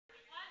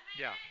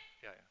Yeah,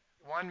 yeah,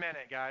 yeah. 1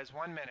 minute, guys.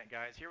 1 minute,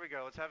 guys. Here we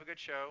go. Let's have a good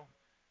show.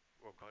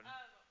 We'll go ahead.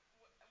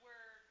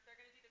 They're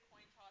gonna do the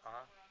coin toss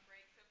while we're on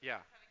break. So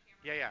yeah.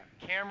 Yeah, yeah.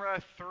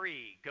 Camera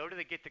 3. Go to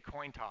the get the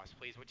coin toss,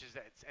 please, which is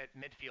at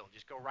midfield.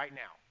 Just go right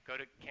now. Go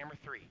to camera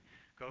 3.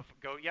 Go.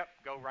 Yep.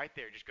 Go right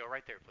there. Just go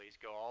right there, please.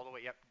 Go all the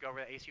way. Yep. Go over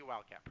the ACU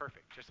Wildcat.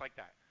 Perfect. Just like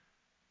that.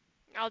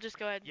 I'll just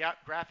go ahead.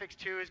 Yep. Graphics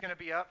 2 is gonna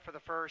be up for the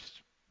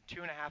first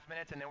 2.5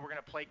 minutes, and then we're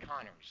gonna play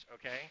Connors.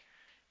 Okay.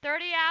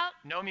 30 out.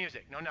 No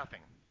music. No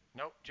nothing.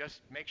 Nope.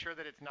 Just make sure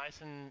that it's nice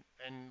and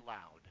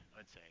loud.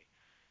 I'd say.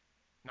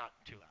 Not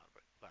too loud,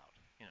 but loud.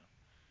 You know.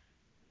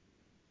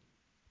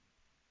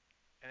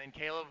 And then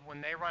Caleb,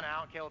 when they run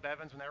out, Caleb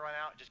Evans, when they run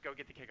out, just go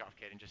get the kickoff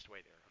kid and just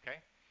wait there,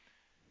 okay?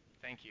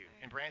 Thank you.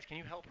 And Brance, can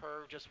you help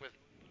her just with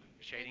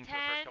shading for the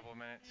first couple of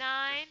minutes?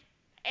 9,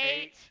 Just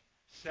 8,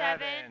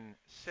 7,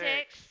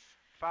 6,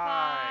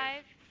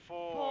 5,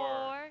 4,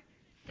 4,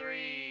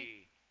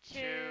 3, 2,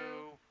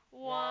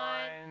 1,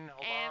 and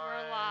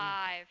we're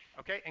live.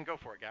 Okay, and go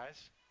for it,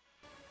 guys.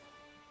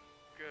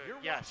 Good.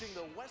 You're watching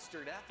the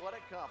Western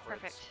Athletic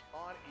Conference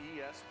on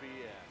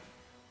ESPN.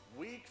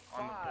 Week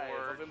 5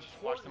 of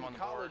important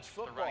college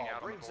football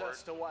brings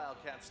us to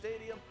Wildcat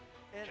Stadium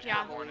in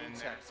Abilene,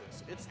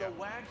 Texas. It's the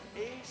WAC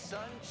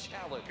A-Sun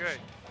Challenge.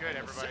 Good,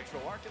 everybody.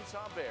 Central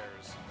Arkansas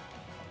Bears.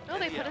 Oh,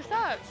 they put us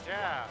up.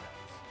 Yeah.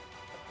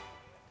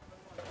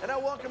 And I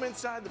welcome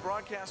inside the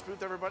broadcast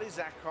booth, everybody.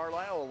 Zach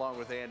Carlisle along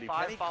with Andy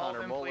Penny,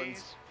 Connor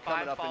Mullins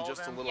coming up in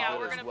just a little bit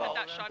as well.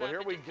 Well,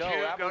 here we go.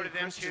 Abilene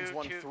Christians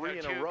won 3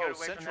 in a row.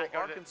 Central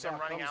Arkansas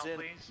comes in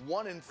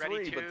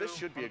 1-3, but this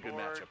should be a good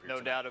matchup here.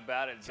 No doubt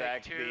about it,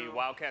 Zach. The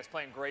Wildcats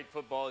playing great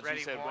football, as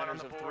you said,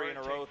 winners of 3 in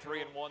a row,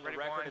 3-1 the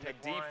record, and the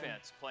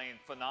defense playing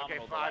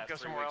phenomenal the last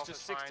 3 weeks.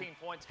 Just 16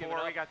 points given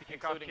up,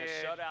 including a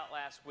shutout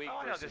last week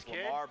versus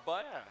Lamar.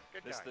 But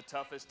this is the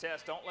toughest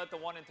test. Don't let the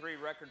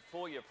 1-3 record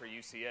fool you for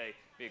UCA.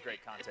 Be a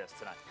great contest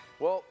tonight.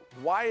 Well,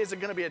 why is it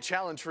going to be a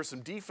challenge for some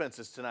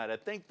defenses tonight? I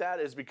think that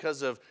is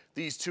because of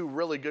these two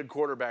really good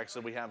quarterbacks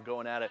that we have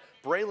going at it.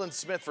 Braylon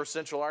Smith for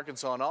Central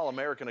Arkansas, an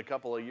All-American a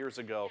couple of years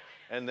ago,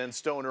 and then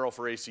Stone Earl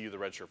for ACU, the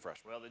redshirt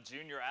freshman. Well, the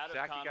junior out of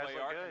Conway,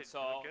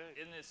 Arkansas,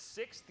 in his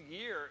 6th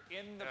year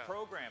in the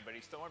program, but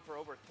he's throwing for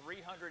over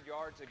 300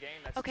 yards a game.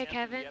 That's okay,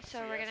 Kevin,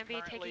 so we're going to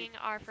be taking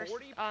our first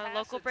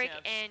local break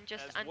in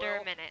just under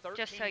a minute,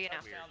 just so you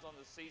know.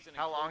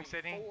 How long,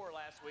 Sydney?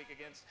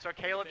 So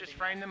Caleb, just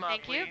frame them up,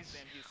 Thank you.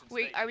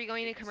 please. Are we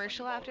going to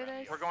commercial after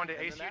this? We're going to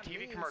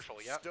ACUTV commercial,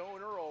 yep. Stone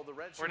Earl, the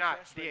redshirt We're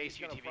not the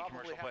freshman, ACUTV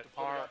commercial, but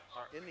our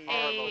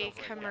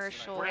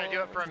commercial. We're going to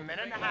do it for a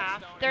minute and a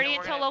half. 30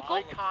 until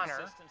local.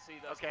 Connor,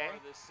 okay?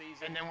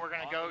 And then we're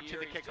going to go to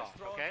the kickoff,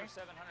 okay?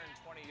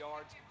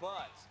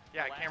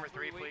 Yeah, camera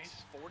 3,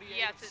 please.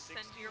 Yes, it's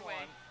sent your way.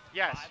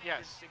 Yes.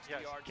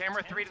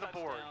 Camera 3 to the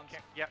board.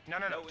 No,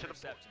 to the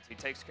board. He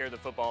takes care of the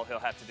football. He'll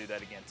have to do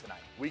that again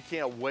tonight. We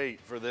can't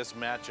wait for this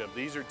matchup.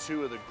 These are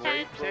two of the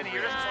great programs. Sydney,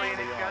 you're just playing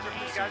it.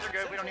 You guys are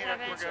good. We don't need it.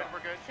 We're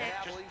good.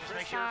 Just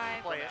make sure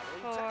you play it.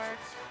 4,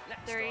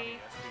 3,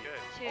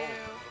 2,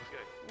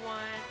 1.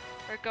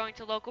 We're going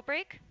to local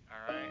break.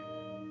 All right.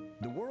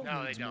 The world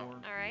no, needs they don't. more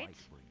All right.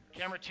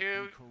 Camera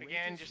 2,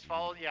 again, just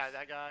follow. Yeah,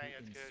 that guy.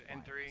 That's good.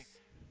 And 3.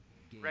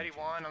 Ready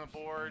 1 on the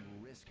board.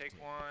 Take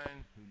 1.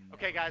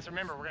 Okay, guys,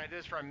 remember, we're going to do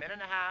this for a minute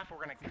and a half. We're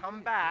going to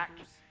come back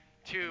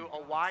to a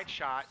wide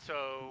shot.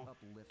 So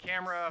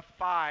camera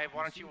 5,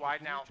 why don't you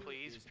widen out,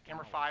 please?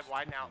 Camera 5,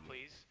 widen out,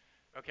 please.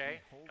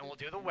 Okay? And we'll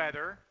do the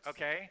weather.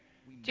 Okay?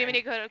 Do you want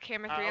me to go to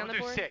camera 3 on the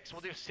board? We'll do 6.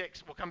 We'll do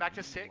 6. We'll come back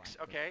to 6.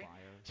 Okay?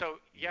 So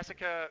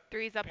Jessica,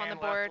 3's up on the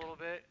board. board. A little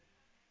bit.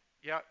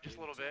 Yep, just a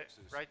little bit,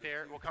 right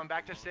there. We'll come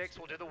back to 6.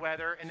 We'll do the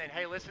weather, and then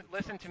hey,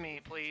 listen to me,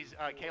 please,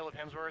 Caleb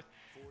Hemsworth.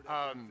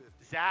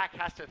 Zach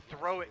has to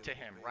throw it to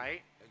him,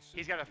 right?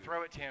 He's got to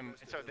throw it to him,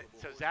 and so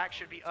Zach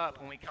should be up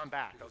when we come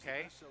back,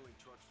 okay?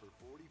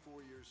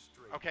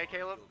 Okay,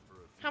 Caleb.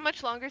 How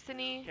much longer,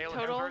 Sydney? Caleb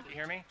total? Hemsworth, you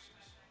hear me?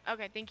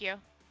 Okay, thank you.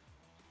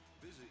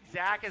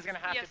 Zach is gonna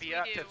have to be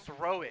up to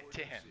throw it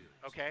to him,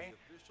 okay?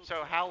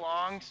 So how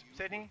long,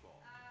 Sydney?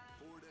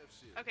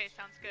 Okay,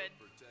 sounds good.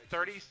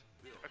 30s.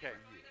 Okay.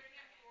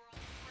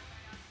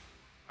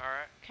 All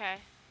right. Okay.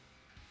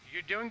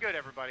 You're doing good,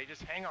 everybody.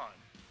 Just hang on.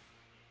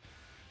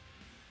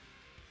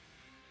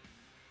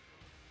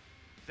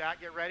 Zach,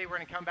 get ready. We're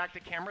going to come back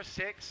to camera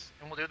 6,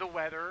 and we'll do the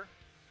weather.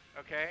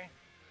 Okay?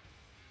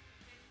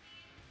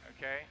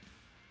 Okay.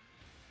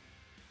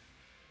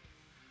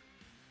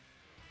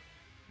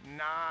 9.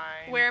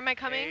 Where am I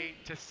coming?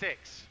 8 to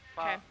 6.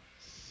 Okay.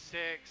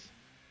 6,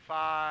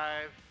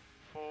 5,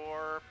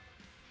 4,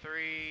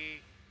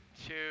 3,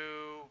 2,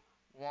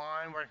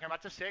 1. We're going to come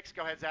back to 6.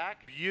 Go ahead,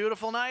 Zach.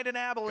 Beautiful night in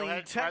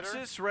Abilene,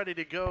 Texas. Ready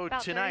to go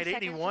tonight.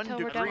 81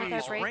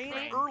 degrees. Rain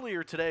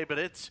earlier today, but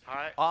it's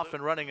off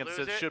and running, and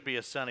so it should be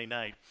a sunny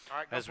night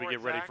as we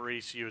get ready for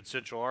ECU in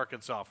Central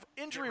Arkansas.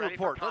 Injury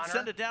report. Let's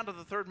send it down to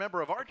the third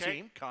member of our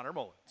team, Connor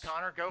Mullins.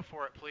 Connor, go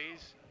for it,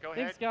 please. Go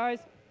ahead. Thanks, guys.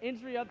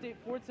 Injury update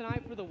for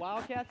tonight for the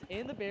Wildcats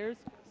and the Bears.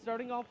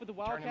 starting off with the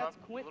Wildcats.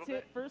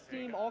 Quintet, first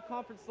team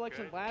all-conference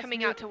selection last year.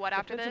 Coming out to what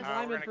after this?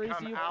 Lineman for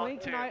ECU, playing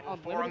tonight on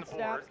limited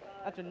snaps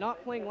after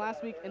not playing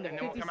last week in the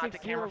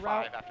 56-0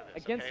 route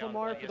against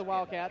Lamar for the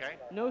Wildcats.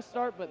 No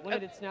start, but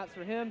limited snaps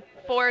for him.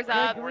 4's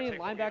up. Green,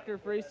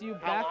 linebacker for ECU,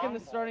 back in the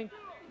starting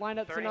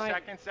lineup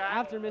tonight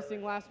after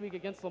missing last week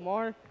against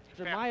Lamar.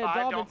 Jeremiah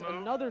Dobbins,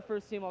 another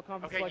first-team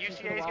all-conference selection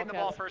for the Wildcats. The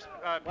ball first,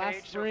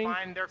 last spring,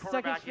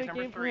 second straight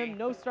game for him.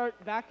 No start,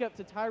 back up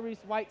to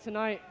Tyrese White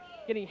tonight,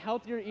 getting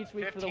healthier each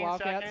week for the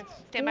Wildcats.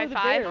 Stand by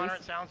 5.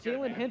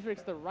 Jalen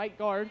Hendricks, the right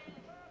guard,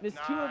 missed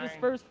 2 of his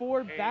first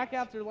 4, back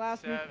after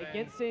last week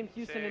against Sam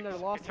Houston in their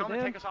loss to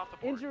them.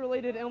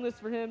 Injury-related illness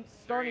for him,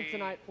 starting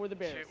tonight for the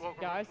Bears.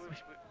 Guys.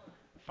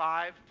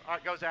 5. All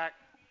right, go Zach.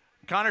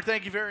 Connor,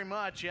 thank you very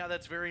much. Yeah,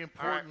 that's very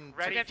important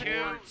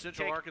for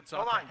Central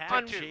Arkansas to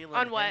have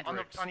Jalen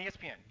Hendricks on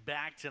ESPN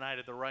back tonight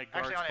at the right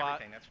guard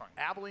spot. That's fine.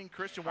 Abilene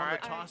Christian won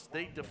the toss.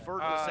 They deferred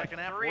the second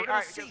half. We're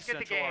going to see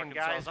Central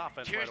Arkansas's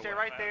offense Tuesday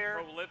right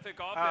there. Prolific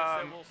offense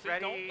that we'll see.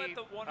 Don't let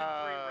the 1-3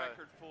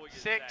 record fool you,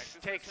 6,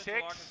 take 6.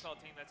 Arkansas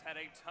team that's had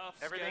a tough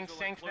everything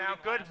sinks now.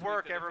 Good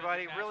work,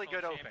 everybody. Really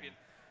good open.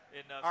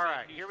 All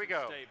right, here we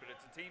go. But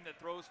it's a team that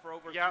throws for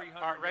over 300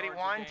 all right, ready,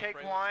 1,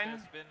 take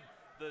 1.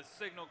 The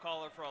signal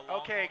caller for a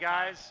long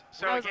guys.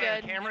 So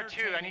again, camera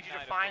 2. I need you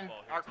to find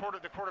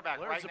the quarterback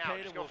right now.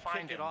 Just go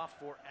find it off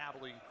for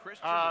Abilene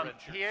Christian.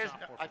 He is.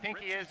 I think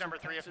he is number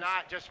 3. If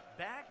not, just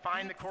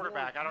find the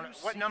quarterback. I don't know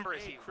what number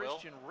is he.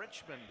 Christian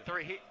Richmond.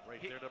 3.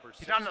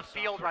 He's on the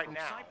field right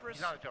now.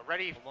 He's on the field.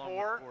 Ready,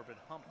 4.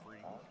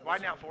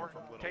 Wide now 4.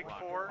 Take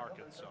 4.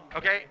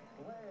 Okay.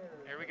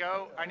 Here we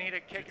go. I need a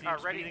kick.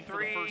 Ready,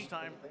 3. First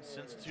time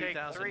since take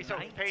 3. So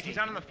Paige, he's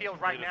not on the field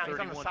right now. He's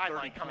on the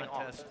sideline coming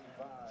off.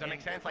 Does that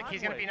make sense? Like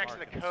he's going to be next to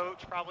the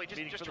coach probably.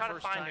 Just try to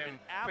find him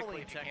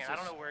quickly if you can. I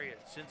don't know where he is.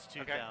 Since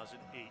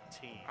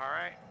 2018. All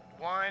right.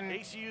 1.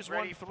 ACU's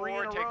won 3 in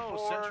a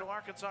row. Central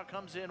Arkansas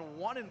comes in 1-3.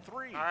 All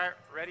right.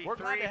 Ready. We're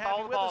 3. glad to have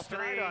you with us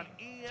tonight on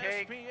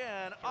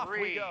ESPN. Off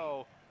we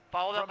go.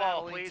 Follow that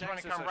ball, please. We're going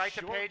to come right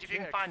to Paige. If you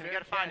can find him, you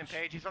got to find him,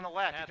 Paige. He's on the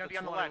left. He's going to be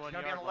on the left. He's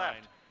going to be on the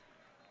left.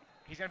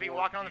 He's going to be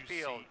walking on the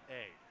field.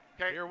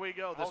 Okay. Here we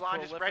go. Hold on,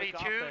 just ready,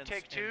 2,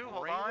 take 2.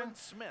 Hold on.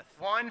 Smith.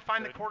 1,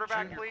 find the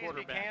quarterback, please, if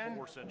you can.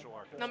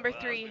 Number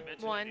 3,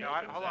 1. No,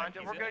 hold on,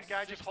 we're good,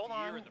 guys. Just hold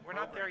on. We're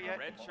not there yet.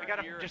 We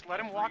gotta just let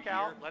him walk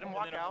out. Let him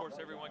walk out. Of course,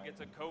 everyone gets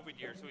a COVID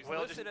year, so he's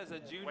listed as a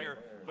junior,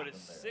 but his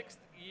 6th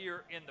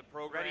year in the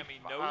program. He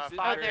knows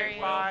it very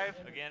well.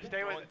 Again,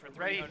 stay with.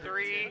 Ready,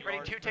 3.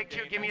 Ready, 2, take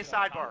 2. Give me a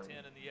sidebar.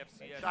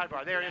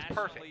 Sidebar. There it is.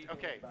 Perfect.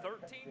 Okay.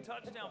 13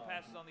 touchdown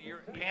passes on the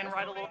year. Pan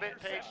right a little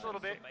bit, Paige, a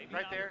little bit,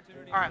 right there.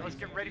 All right, let's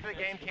get ready for the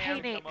game. Hey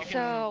Nate,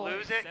 so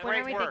lose it. when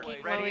are we work.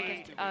 thinking Ready, when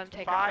we can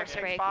take 5, our first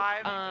break?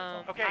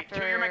 5. Okay, after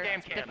 2 my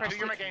game cam. the first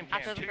 2 my game cam.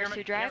 After the first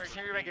 2 drives.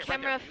 Right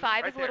Camera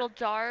 5 is a little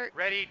dark.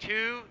 Ready,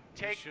 2,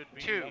 take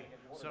 2.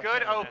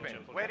 Good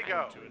open. Way to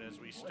go. As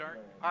we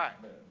start. All right.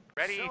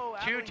 Ready,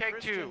 2,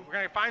 take 2. We're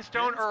going to find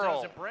Stone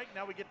Earl.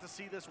 Now we get to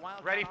see this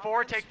wild ready,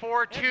 4, take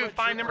 4, 2.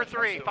 Find number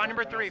 3. Find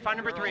number 3. Find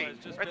number 3.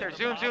 Right there.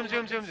 Zoom, zoom,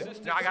 zoom, zoom.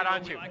 No, I got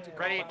on 2.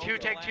 Ready, 2,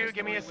 take 2.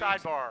 Give me a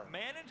sidebar.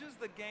 Manages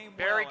the game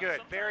very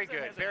good, very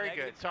good, very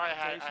good. Sorry,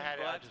 I had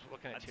it. Just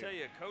looking at 2. I tell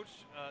you, Coach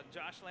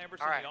Josh Lambert,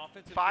 all right. the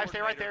offensive 5,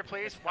 stay right there,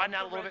 please. Widen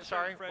out a little bit.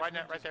 Sorry. Widen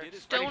out right there.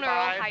 Stone Earl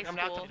High School.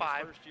 Coming out to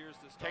 5.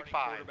 Take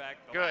 5.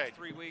 Good.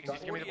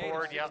 Just give me the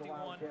board. Yep.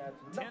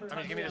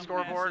 Just give me the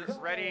scoreboard.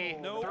 Ready,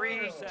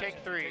 3, take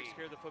 3.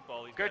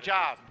 Good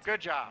job.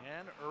 Good job.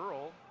 And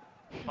Earl.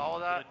 Follow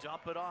that.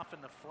 Dump it off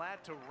in the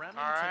flat to Remington.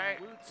 All right.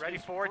 Ready,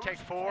 4, take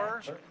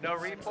 4. No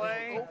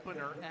replay.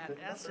 Opener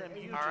at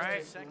SMU. All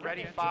right.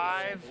 Ready,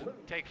 5,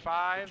 take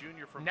 5.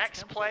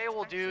 Next play,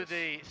 we'll do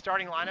the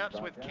starting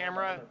lineups with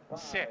camera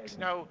 6.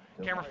 No,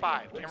 camera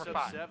 5. Camera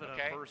 5.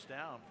 Okay. First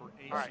down for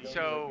ACU. All right.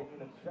 So,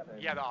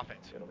 yeah, the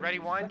offense. Ready,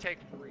 1, take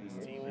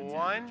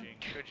 1.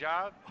 Good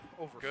job.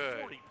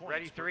 Good.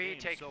 Ready, 3,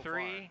 take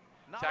 3.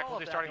 Zach will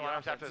do starting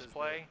lineups after this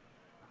play.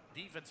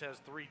 Defense has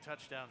 3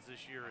 touchdowns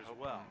this year as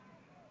well.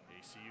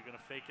 ACU going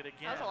to fake it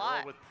again. That's a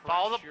lot. With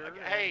follow the.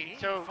 Hey,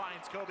 so.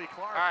 Finds Kobe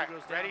Clark. All right, who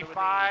goes ready, down to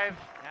 5.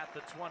 At the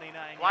 29.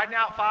 Widen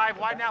out 5.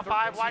 Widen out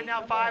 5. Widen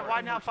out 5.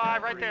 Widen out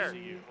 5. Right there.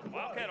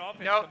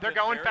 No, they're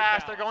going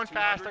fast. They're going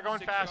fast. They're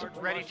going fast.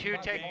 Ready, 2,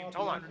 take.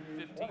 Hold on.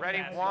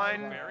 Ready,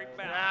 1.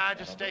 Nah,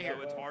 just stay here.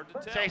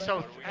 Say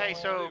so. Hey,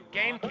 so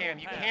game cam.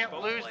 You can't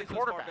lose the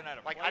quarterback.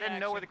 Like I didn't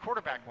know where the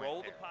quarterback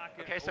went.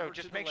 Okay, so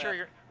just make sure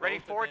you're ready.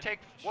 4, take.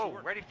 Whoa.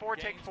 Ready, 4,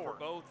 take 4.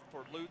 Both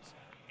for Lutz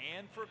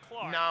and for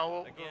Clark.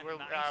 No,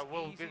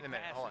 we'll do it in a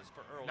minute. Hold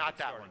on. Not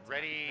that one.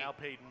 Ready,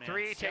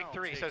 3, take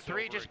 3. So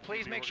 3, just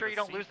please make sure you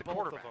don't lose the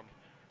quarterback.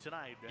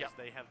 Tonight, yep.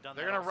 They have done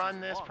they're going to run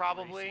this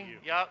probably.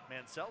 Yep.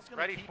 Mansell's going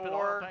ready, to keep 4. It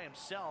all by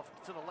himself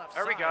to the left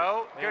there side. We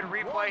go. Good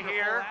replay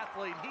here.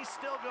 Athlete. He's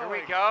still going.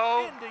 Here we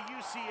go. Into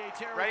UCA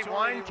territory. Ready,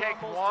 1,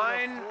 take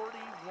 1.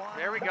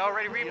 There we go.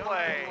 Ready,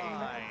 replay.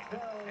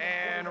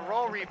 And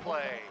roll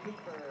replay.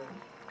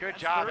 Good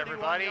job,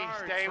 everybody.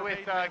 Stay with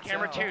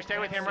camera 2. Stay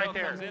with him right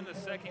there.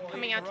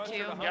 Coming out to 2.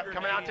 Yep,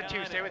 coming out to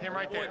 2. Stay with him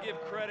right there. Give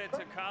credit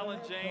to Colin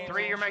James.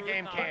 3, you're my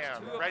game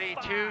cam. Ready,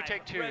 2,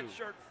 take 2.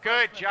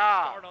 Good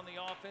job.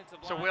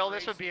 So, Will,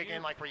 this would be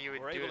again like where you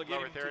would do it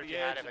lower third if you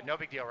had it, but no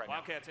big deal right now.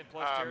 Wildcats in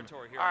plus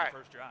territory here all right. on the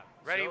first drive.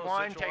 Ready,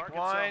 1, take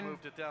 1.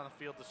 Moved it down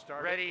the field to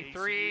start. Ready,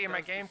 3, you're my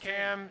game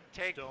cam.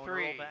 Take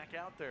 3. Back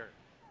out there.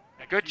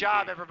 Good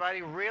job,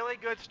 everybody. Really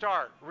good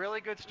start. Really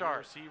good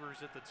start. Receivers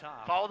at the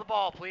top. Follow the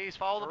ball, please.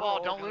 Follow the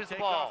ball. Don't lose the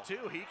ball.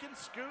 He can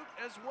scoot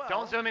as well.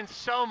 Don't zoom in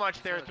so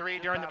much there, 3,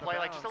 during the play.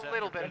 Like just a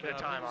little bit of the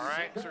time, all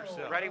right?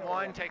 Ready,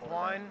 1, take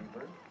 1.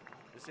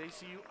 This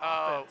ACU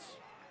offense.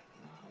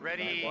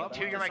 Ready,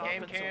 2, you're my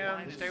game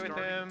cam. Stay with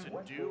him.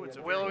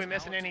 Will, are we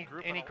missing any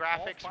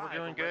graphics? We're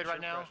doing good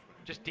right now.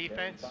 Just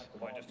defense?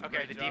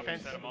 Okay, the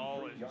defense.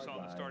 Oh,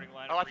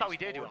 I thought we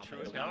did do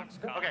offense. No?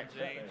 Okay.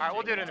 All right,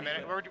 we'll do it in a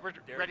minute. We're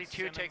ready,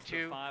 2, take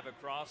 2.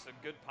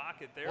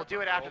 We'll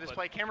do it after this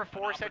play. Camera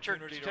 4, set your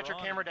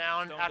camera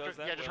down. After,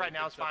 yeah, just right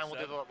now it's fine.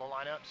 We'll do the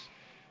lineups.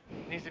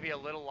 It needs to be a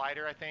little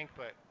lighter, I think,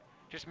 but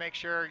just make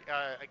sure,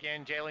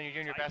 again, Jalen, you're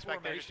doing your best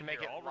back there just to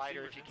make it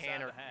lighter if you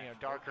can, or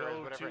darker,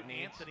 or whatever it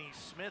needs. Anthony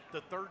Smith,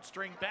 the third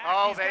string back.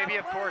 Oh, baby,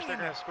 of course they're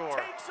going to score.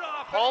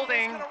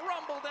 Holding. He's going to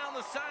rumble down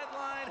the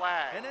sideline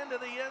and into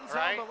the end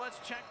zone, but let's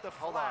check the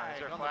flag. Hold on, is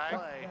there a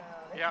flag?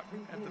 Yep.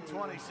 At the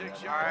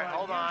 26-yard line. All right,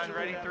 hold on.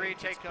 Ready, 3,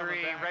 take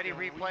 3. Ready,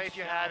 replay if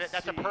you have it.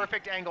 That's a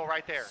perfect angle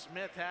right there.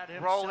 Smith had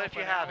him. Roll if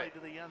you have it. To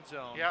the end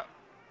zone. Yep.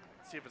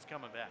 See if it's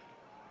coming back.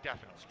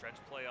 Definitely. Stretch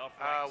play off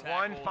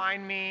right 1,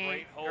 find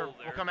me. We'll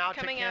come out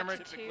to camera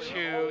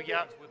 2.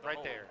 Yep,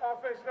 right there.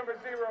 Offense number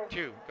 0.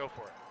 2, go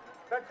for it.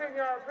 That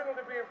 10-yard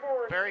penalty being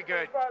forced. Very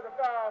good. By the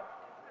foul.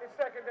 It's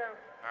second down.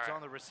 All right.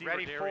 On the receiver,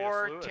 ready,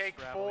 4, take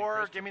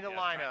 4. Give me the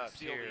lineups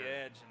here.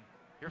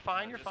 You're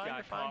fine, you're fine,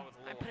 you're fine.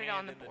 I put it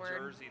on the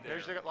board.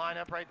 There's the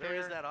lineup right there. There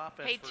is that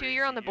offense. Hey, 2,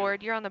 you're on the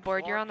board. You're on the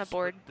board. You're on the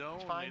board.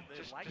 It's fine.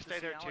 Just stay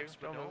there, 2.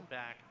 Don't move.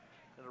 Back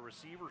at a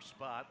receiver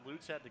spot.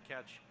 Lutz had to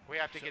catch. We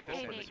have to get this.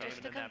 Hey, Nate,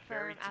 just to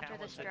confirm, after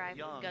this drive,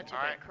 you can go to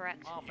right. the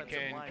correct. You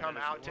can come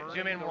out to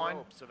zoom in 1.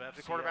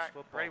 The quarterback.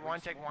 Ready, 1,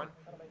 take 1.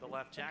 The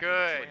left tackle.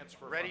 Good.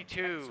 Ready,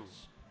 2.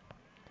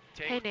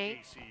 Take hey,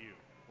 Nate.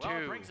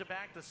 2. Brings it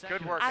back to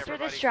good work, after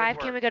everybody. this drive,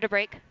 can we go to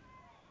break?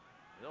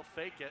 They'll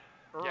fake it.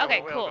 Yeah,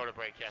 okay, we'll cool. Go to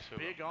break, yes,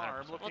 Big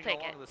arm looking we'll take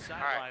along it. the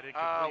sideline.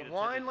 All right,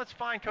 1, let's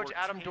find Coach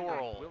Adam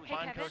Dorrell. Hey,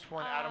 find Kevin, Coach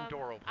 1, Adam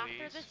Dorrell, please.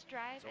 After this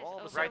drive is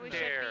over, right we there.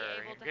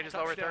 should be able to Get his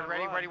lower third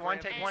ready. Ready, 1,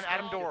 take 1,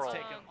 Adam Dorrell.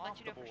 Let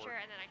you know for sure,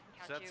 and then I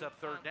can count Sets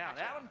up third down.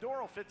 Adam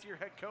Dorrell fits your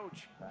head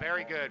coach.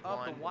 Very good, of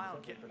 1. the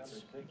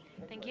Wildcats.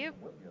 Thank you.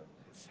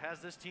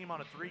 Has this team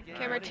on a 3-game.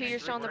 Camera 2, you're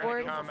still on the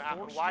board. Come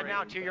out wide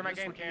now, 2, you're my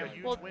game cam.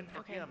 Well,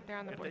 okay, they're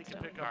on the board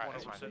still.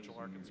 Central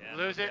Arkansas.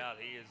 Lose it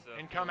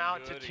and come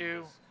out to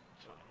 2.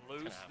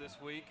 Loose this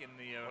week in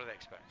the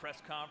press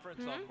conference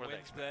on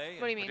Wednesday.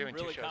 What do you mean?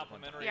 Really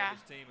complimentary of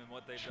his team and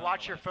what they've done.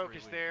 Watch your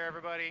focus there,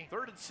 everybody.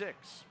 3rd and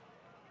 6.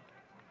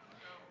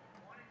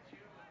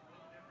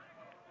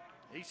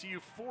 ACU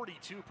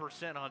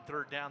 42% on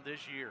 3rd down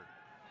this year.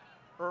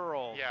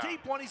 Earl,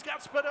 deep one, he's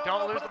got Spadone.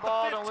 Don't lose the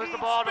ball, don't lose the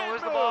ball, don't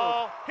lose the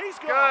ball. He's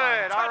gone.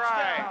 Good, all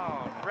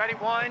Touchdown. right. Ready,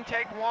 1,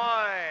 take 1.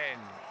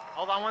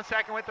 Hold on 1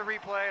 second with the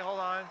replay, hold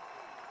on.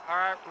 All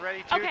right,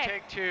 ready, 2,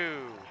 take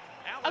 2.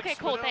 Okay,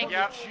 cool, thank you.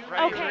 Yep,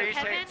 ready, okay,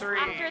 3, take 3.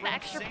 After the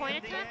extra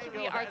point attempt,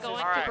 we are going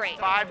to break.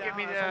 5, give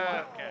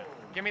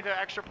me the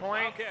extra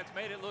point. Wildcats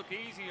made it look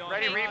easy on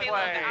ready,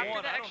 replay.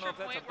 After the extra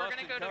point, we're going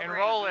to go to break. And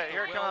roll it,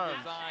 here it comes.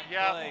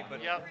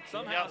 Yep.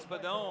 Somehow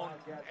Spadone.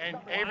 And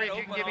Avery, if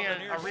you can give me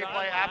a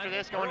replay after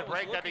this going to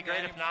break, that'd be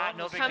great. If not,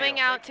 no big deal. Coming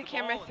out to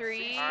camera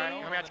 3. All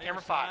right, coming out to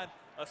camera 5.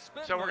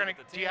 So we're going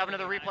to, do you have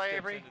another replay,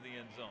 Avery?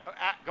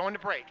 Going to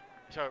break.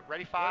 So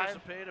ready, 5.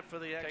 For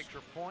the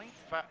extra point.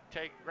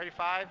 Ready,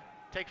 5.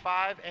 Take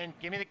 5 and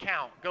give me the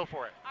count. Go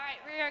for it. All right,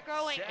 we are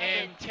going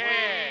in 10,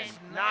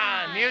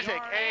 9, music,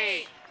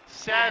 8,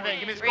 7.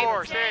 Give me the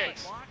score.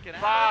 6,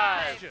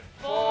 5,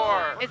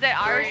 4. Is it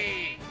ours?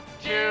 3,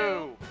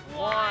 2,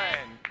 1.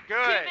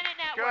 Good.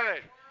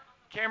 Good.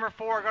 Camera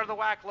 4. Go to the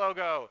WAC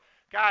logo.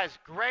 Guys,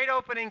 great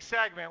opening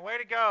segment. Way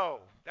to go.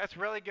 That's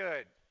really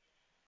good.